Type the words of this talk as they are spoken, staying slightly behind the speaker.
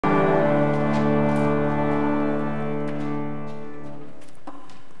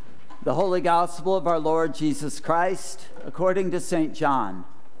The Holy Gospel of our Lord Jesus Christ, according to St. John.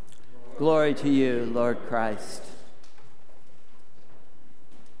 Glory to you, Lord Christ.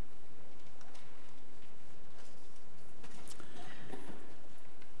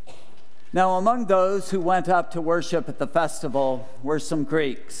 Now, among those who went up to worship at the festival were some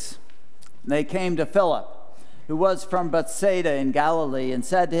Greeks. They came to Philip, who was from Bethsaida in Galilee, and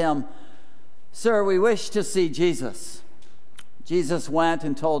said to him, "Sir, we wish to see Jesus." Jesus went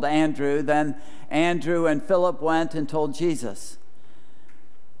and told Andrew. Then Andrew and Philip went and told Jesus.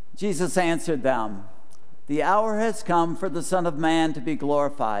 Jesus answered them, "The hour has come for the Son of Man to be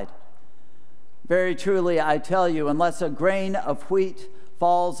glorified. Very truly, I tell you, unless a grain of wheat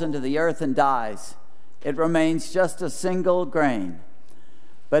falls into the earth and dies, it remains just a single grain.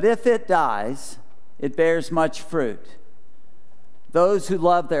 But if it dies, it bears much fruit. Those who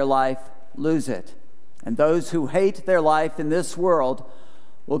love their life lose it, and those who hate their life in this world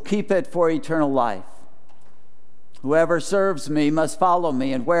will keep it for eternal life. Whoever serves me must follow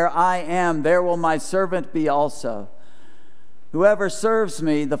me, and where I am, there will my servant be also. Whoever serves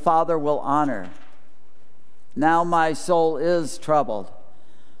me, the Father will honor. Now my soul is troubled.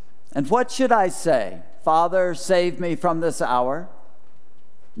 And what should I say? Father, save me from this hour?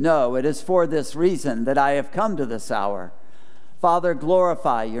 No, it is for this reason that I have come to this hour. Father,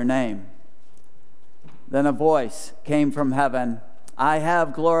 glorify your name." Then a voice came from heaven, "I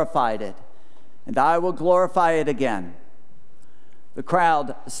have glorified it, and I will glorify it again." The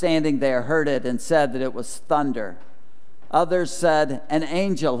crowd standing there heard it and said that it was thunder. Others said, "An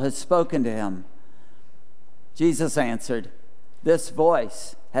angel has spoken to him." Jesus answered, "This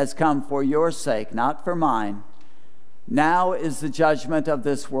voice has come for your sake, not for mine. Now is the judgment of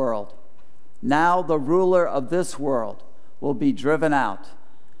this world. Now the ruler of this world will be driven out.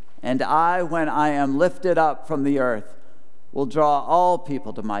 And I, when I am lifted up from the earth, will draw all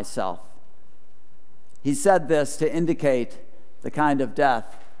people to myself." He said this to indicate the kind of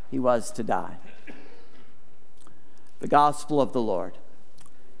death he was to die. The Gospel of the Lord.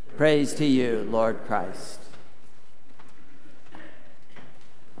 Praise to you, Lord Christ.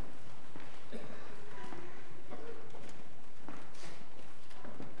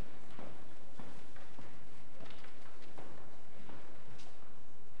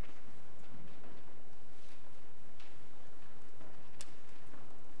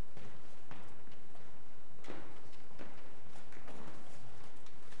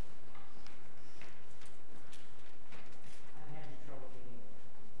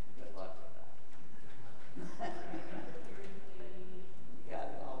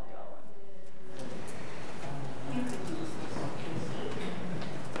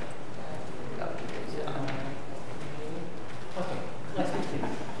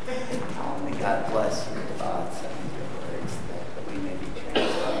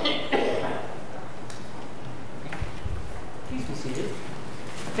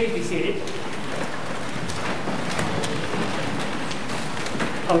 Please be seated.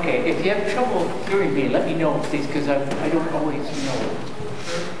 Okay, if you have trouble hearing me, let me know, please, because I don't always know.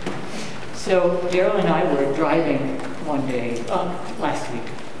 So Daryl and I were driving one day, last week,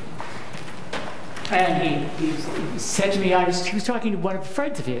 and he said to me, he was talking to one of the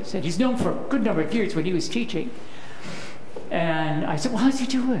friends of his, and he's known for a good number of years when he was teaching. And I said, "Well, how's he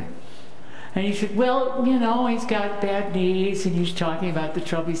doing?" And he said, "Well, you know, he's got bad knees," and he's talking about the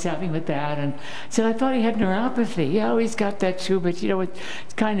trouble he's having with that. And I said, "I thought he had neuropathy." "Yeah, he's got that too, but, you know, it's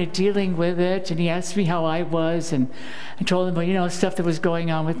kind of dealing with it." And he asked me how I was, and I told him about, you know, stuff that was going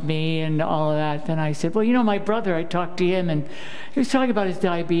on with me and all of that. Then I said, "Well, you know, my brother," I talked to him, and he was talking about his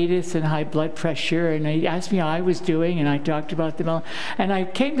diabetes and high blood pressure, and he asked me how I was doing, and I talked about them all. And I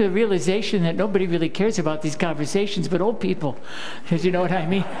came to the realization that nobody really cares about these conversations but old people, because you know what I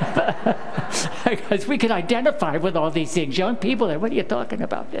mean? Because we can identify with all these things. Young people, what are you talking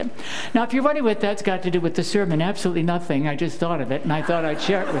about then? Now, if you're wondering what that's got to do with the sermon, absolutely nothing. I just thought of it, and I thought I'd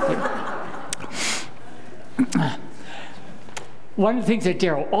share it with you. One of the things that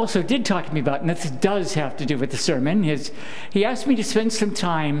Daryl also did talk to me about, and this does have to do with the sermon, is he asked me to spend some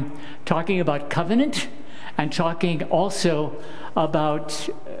time talking about covenant and talking also about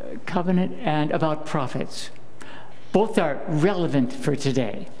covenant and about prophets. Both are relevant for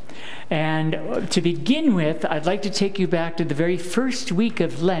today. And to begin with, I'd like to take you back to the very first week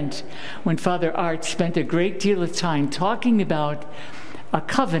of Lent when Father Art spent a great deal of time talking about a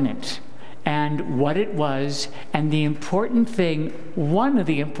covenant and what it was, and the important thing, one of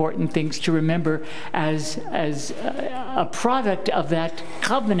the important things to remember as a product of that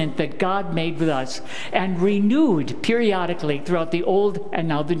covenant that God made with us and renewed periodically throughout the Old and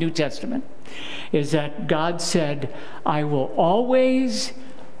now the New Testament, is that God said, "I will always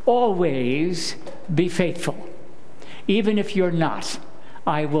always be faithful. Even if you're not,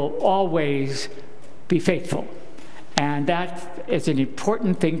 I will always be faithful. And that is an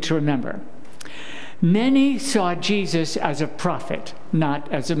important thing to remember. Many saw Jesus as a prophet,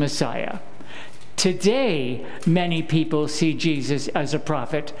 not as a Messiah. Today, many people see Jesus as a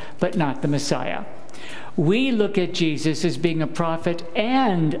prophet, but not the Messiah. We look at Jesus as being a prophet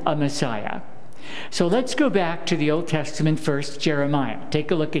and a Messiah. So let's go back to the Old Testament first, Jeremiah. Take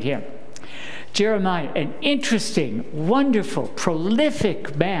a look at him. Jeremiah, an interesting, wonderful,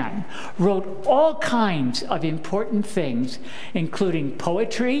 prolific man, wrote all kinds of important things, including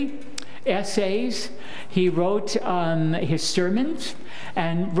poetry, essays. He wrote his sermons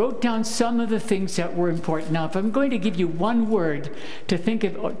and wrote down some of the things that were important. Now, if I'm going to give you one word to think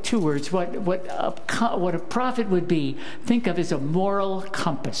of, or two words, what a prophet would be, think of as a moral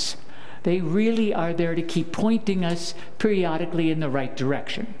compass. They really are there to keep pointing us periodically in the right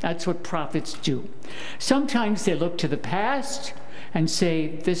direction. That's what prophets do. Sometimes they look to the past and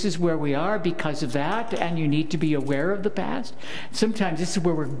say, this is where we are because of that, and you need to be aware of the past. Sometimes this is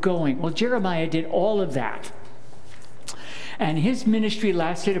where we're going. Well, Jeremiah did all of that. And his ministry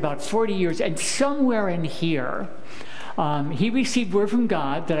lasted about 40 years, and somewhere in here, he received word from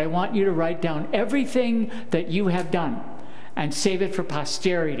God that I want you to write down everything that you have done and save it for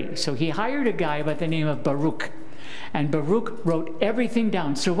posterity. So he hired a guy by the name of Baruch. And Baruch wrote everything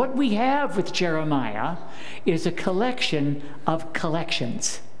down. So what we have with Jeremiah is a collection of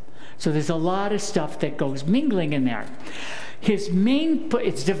collections. So there's a lot of stuff that goes mingling in there. His main,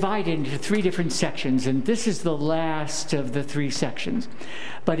 it's divided into 3 different sections, and this is the last of the 3 sections.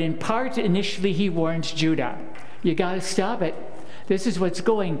 But in part, initially he warns Judah, you got to stop it. This is what's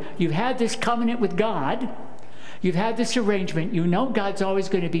going. You've had this covenant with God. You've had this arrangement. You know God's always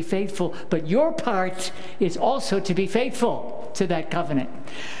going to be faithful, but your part is also to be faithful to that covenant.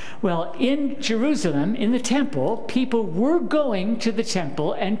 Well, in Jerusalem, in the temple, people were going to the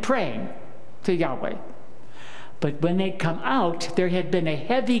temple and praying to Yahweh. But when they'd come out, there had been a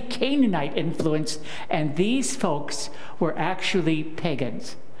heavy Canaanite influence, and these folks were actually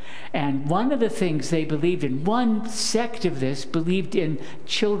pagans. And one of the things they believed in, one sect of this believed in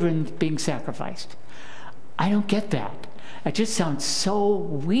children being sacrificed. I don't get that. It just sounds so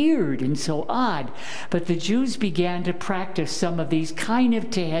weird and so odd. But the Jews began to practice some of these kind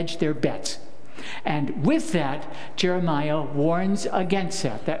of to hedge their bets. And with that, Jeremiah warns against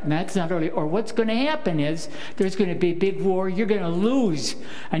that. That's not only, or what's going to happen is there's going to be a big war, you're going to lose,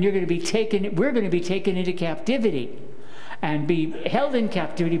 and you're going to be taken, we're going to be taken into captivity and be held in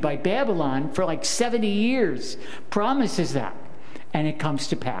captivity by Babylon for like 70 years. Promises that. And it comes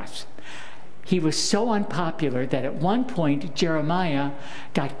to pass. He was so unpopular that at one point Jeremiah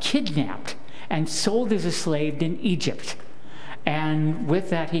got kidnapped and sold as a slave in Egypt. And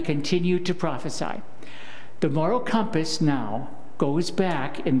with that he continued to prophesy. The moral compass now goes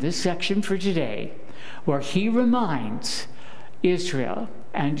back in this section for today, where he reminds Israel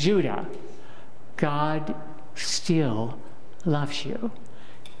and Judah, God still loves you.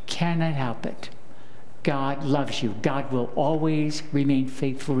 Cannot help it. God loves you. God will always remain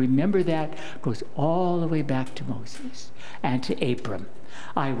faithful. Remember that. Goes all the way back to Moses and to Abram.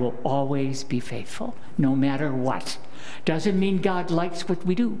 I will always be faithful, no matter what. Doesn't mean God likes what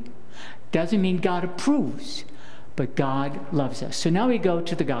we do. Doesn't mean God approves. But God loves us. So now we go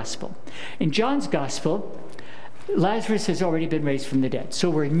to the gospel. In John's gospel, Lazarus has already been raised from the dead. So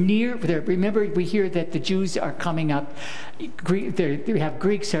we're near there. Remember, we hear that the Jews are coming up. We have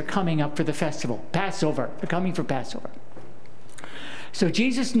Greeks are coming up for the festival, Passover. They're coming for Passover. So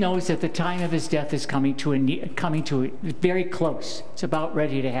Jesus knows that the time of his death is coming to very close. It's about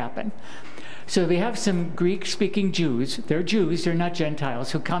ready to happen. So we have some Greek-speaking Jews. They're Jews. They're not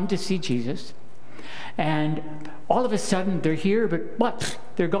Gentiles who come to see Jesus. And all of a sudden they're here, but what?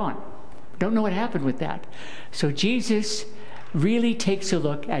 They're gone. Don't know what happened with that. So Jesus really takes a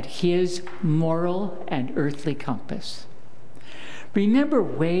look at his moral and earthly compass. Remember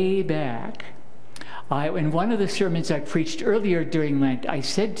way back, in one of the sermons I preached earlier during Lent, I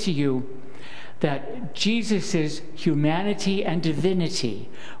said to you that Jesus' humanity and divinity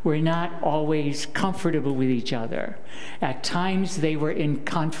were not always comfortable with each other. At times they were in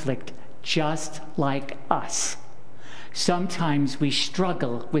conflict, just like us. Sometimes we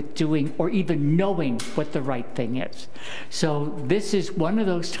struggle with doing or even knowing what the right thing is. So this is one of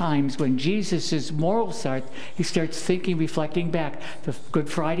those times when Jesus' moral start, he starts thinking, reflecting back. The Good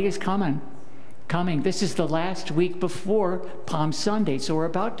Friday is coming. coming. This is the last week before Palm Sunday. So we're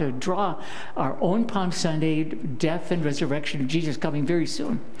about to draw our own Palm Sunday, death and resurrection of Jesus coming very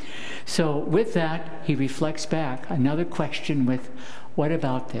soon. So with that, he reflects back. Another question with, what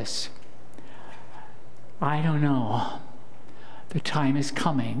about this? I don't know. The time is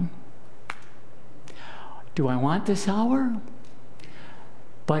coming. Do I want this hour?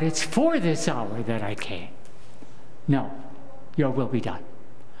 But it's for this hour that I came. No, your will be done.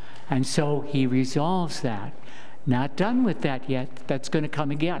 And so he resolves that. Not done with that yet. That's going to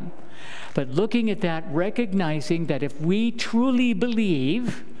come again. But looking at that, recognizing that if we truly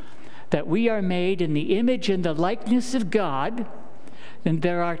believe that we are made in the image and the likeness of God, then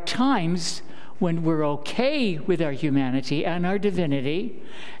there are times when we're okay with our humanity and our divinity,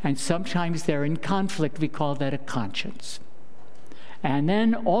 and sometimes they're in conflict. We call that a conscience. And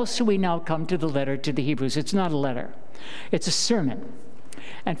then also we now come to the letter to the Hebrews. It's not a letter. It's a sermon.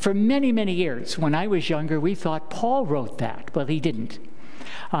 And for many, many years, when I was younger, we thought Paul wrote that. Well, he didn't.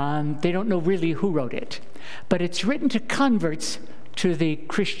 They don't know really who wrote it. But it's written to converts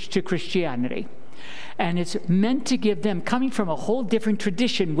to Christianity. And it's meant to give them, coming from a whole different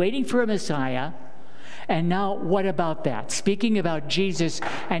tradition, waiting for a Messiah. And now, what about that? Speaking about Jesus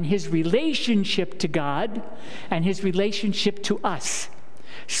and his relationship to God and his relationship to us.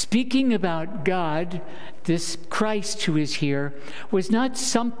 Speaking about God, this Christ who is here, was not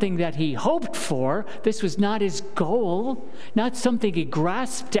something that he hoped for. This was not his goal, not something he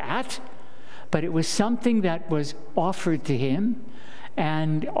grasped at, but it was something that was offered to him,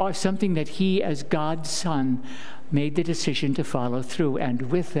 and something that he, as God's Son, made the decision to follow through. And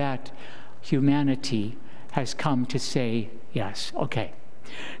with that, humanity has come to say yes. Okay.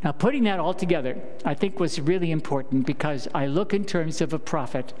 Now, putting that all together, I think was really important, because I look in terms of a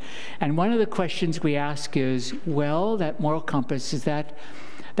prophet, and one of the questions we ask is, well, that moral compass,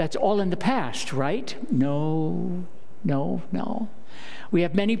 that's all in the past, right? No. We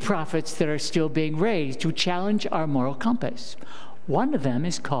have many prophets that are still being raised to challenge our moral compass. One of them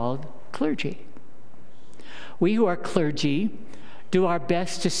is called clergy. We who are clergy do our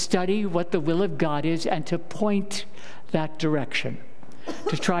best to study what the will of God is and to point that direction,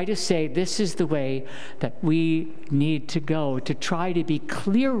 to try to say this is the way that we need to go, to try to be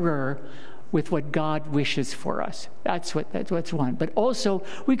clearer with what God wishes for us. That's what's one. But also,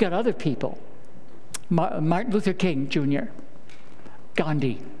 we've got other people. Martin Luther King Jr.,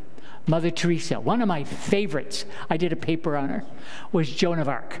 Gandhi, Mother Teresa. One of my favorites, I did a paper on her, was Joan of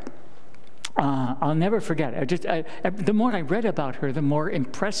Arc. I'll never forget it. The more I read about her, the more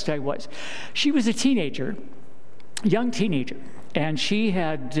impressed I was. She was a teenager, young teenager, and she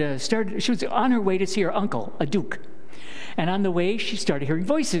had she was on her way to see her uncle, a duke. And on the way, she started hearing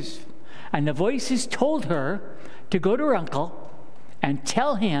voices. And the voices told her to go to her uncle and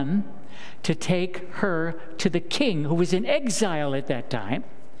tell him to take her to the king, who was in exile at that time,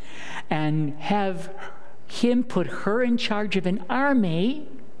 and have him put her in charge of an army,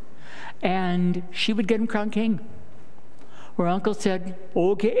 and she would get him crowned king. Her uncle said,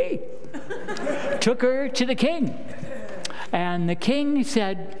 okay. Took her to the king. And the king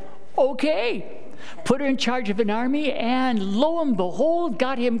said, okay. Put her in charge of an army, and lo and behold,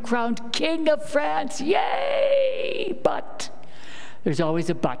 got him crowned king of France. Yay! But there's always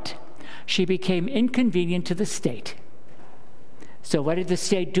a but. She became inconvenient to the state. So what did the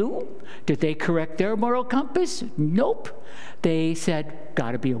state do? Did they correct their moral compass? Nope. They said,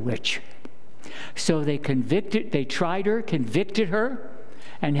 gotta be a witch. So they tried her, convicted her,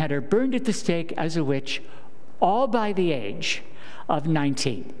 and had her burned at the stake as a witch, all by the age of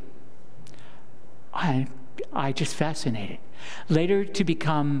 19. I just fascinated. Later to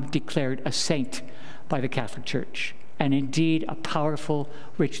become declared a saint by the Catholic Church. And indeed a powerful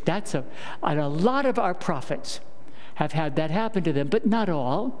witch. And a lot of our prophets have had that happen to them, but not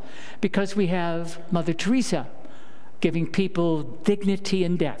all, because we have Mother Teresa giving people dignity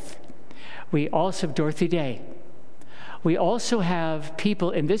in death. We also have Dorothy Day. We also have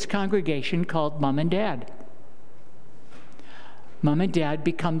people in this congregation called Mom and Dad. Mom and Dad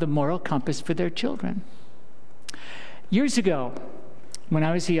become the moral compass for their children. Years ago, when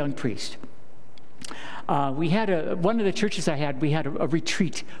I was a young priest, we had one of the churches I had, we had a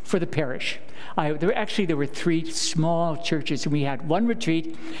retreat for the parish. There were 3 small churches, and we had one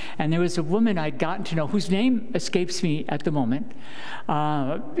retreat, and there was a woman I'd gotten to know, whose name escapes me at the moment.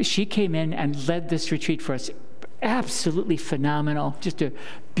 She came in and led this retreat for us. Absolutely phenomenal, just a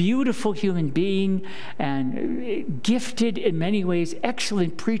beautiful human being, and gifted in many ways,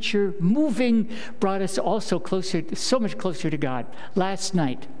 excellent preacher, moving, brought us also closer, so much closer to God. Last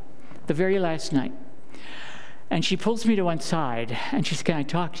night, the very last night. And she pulls me to one side, and she said, can I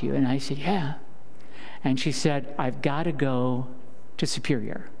talk to you? And I said, yeah. And she said, I've got to go to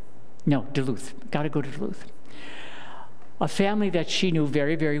Superior. No, Duluth. Got to go to Duluth. A family that she knew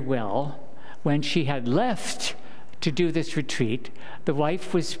very, very well. When she had left to do this retreat, the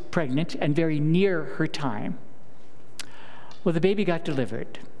wife was pregnant and very near her time. Well, the baby got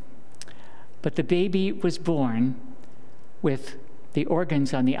delivered. But the baby was born with the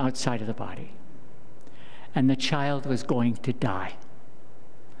organs on the outside of the body. And the child was going to die.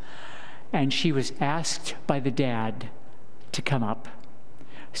 And she was asked by the dad to come up.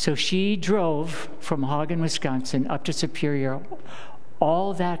 So she drove from Hagen, Wisconsin, up to Superior.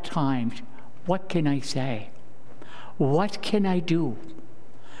 All that time, what can I say? What can I do?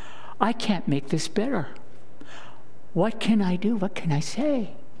 I can't make this better. What can I do? What can I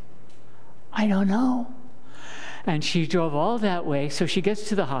say? I don't know. And she drove all that way. So she gets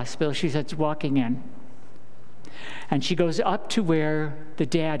to the hospital. She starts walking in. And she goes up to where the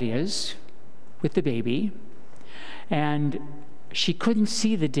dad is with the baby. And she couldn't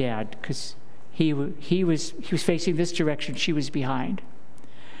see the dad because he was facing this direction. She was behind.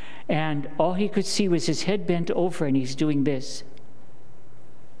 And all he could see was his head bent over, and he's doing this.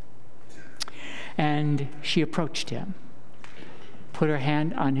 And she approached him, put her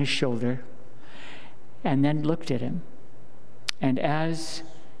hand on his shoulder, and then looked at him. And as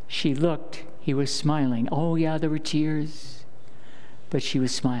she looked, he was smiling. Oh, yeah, there were tears, but she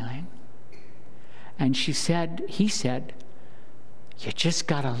was smiling. And he said, you just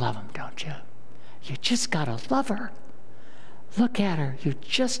gotta love him, don't you? You just gotta love her. Look at her. You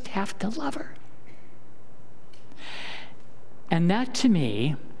just have to love her. And that, to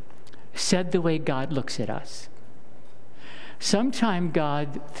me, said the way God looks at us. Sometime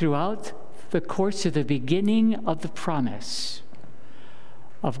God, throughout the course of the beginning of the promise,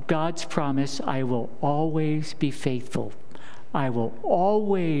 of God's promise, I will always be faithful. I will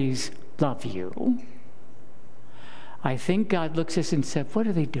always love you. I think God looks at us and said, what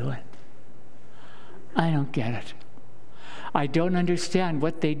are they doing? I don't get it. I don't understand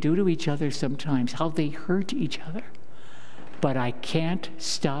what they do to each other sometimes, how they hurt each other. But I can't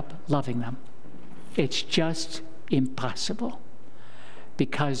stop loving them. It's just impossible.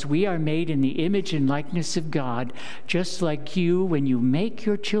 Because we are made in the image and likeness of God, just like you, when you make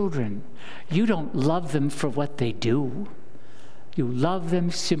your children, you don't love them for what they do. You love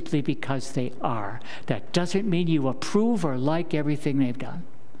them simply because they are. That doesn't mean you approve or like everything they've done.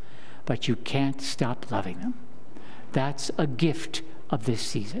 But you can't stop loving them. That's a gift of this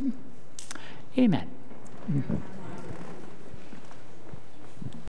season. Amen. Mm-hmm.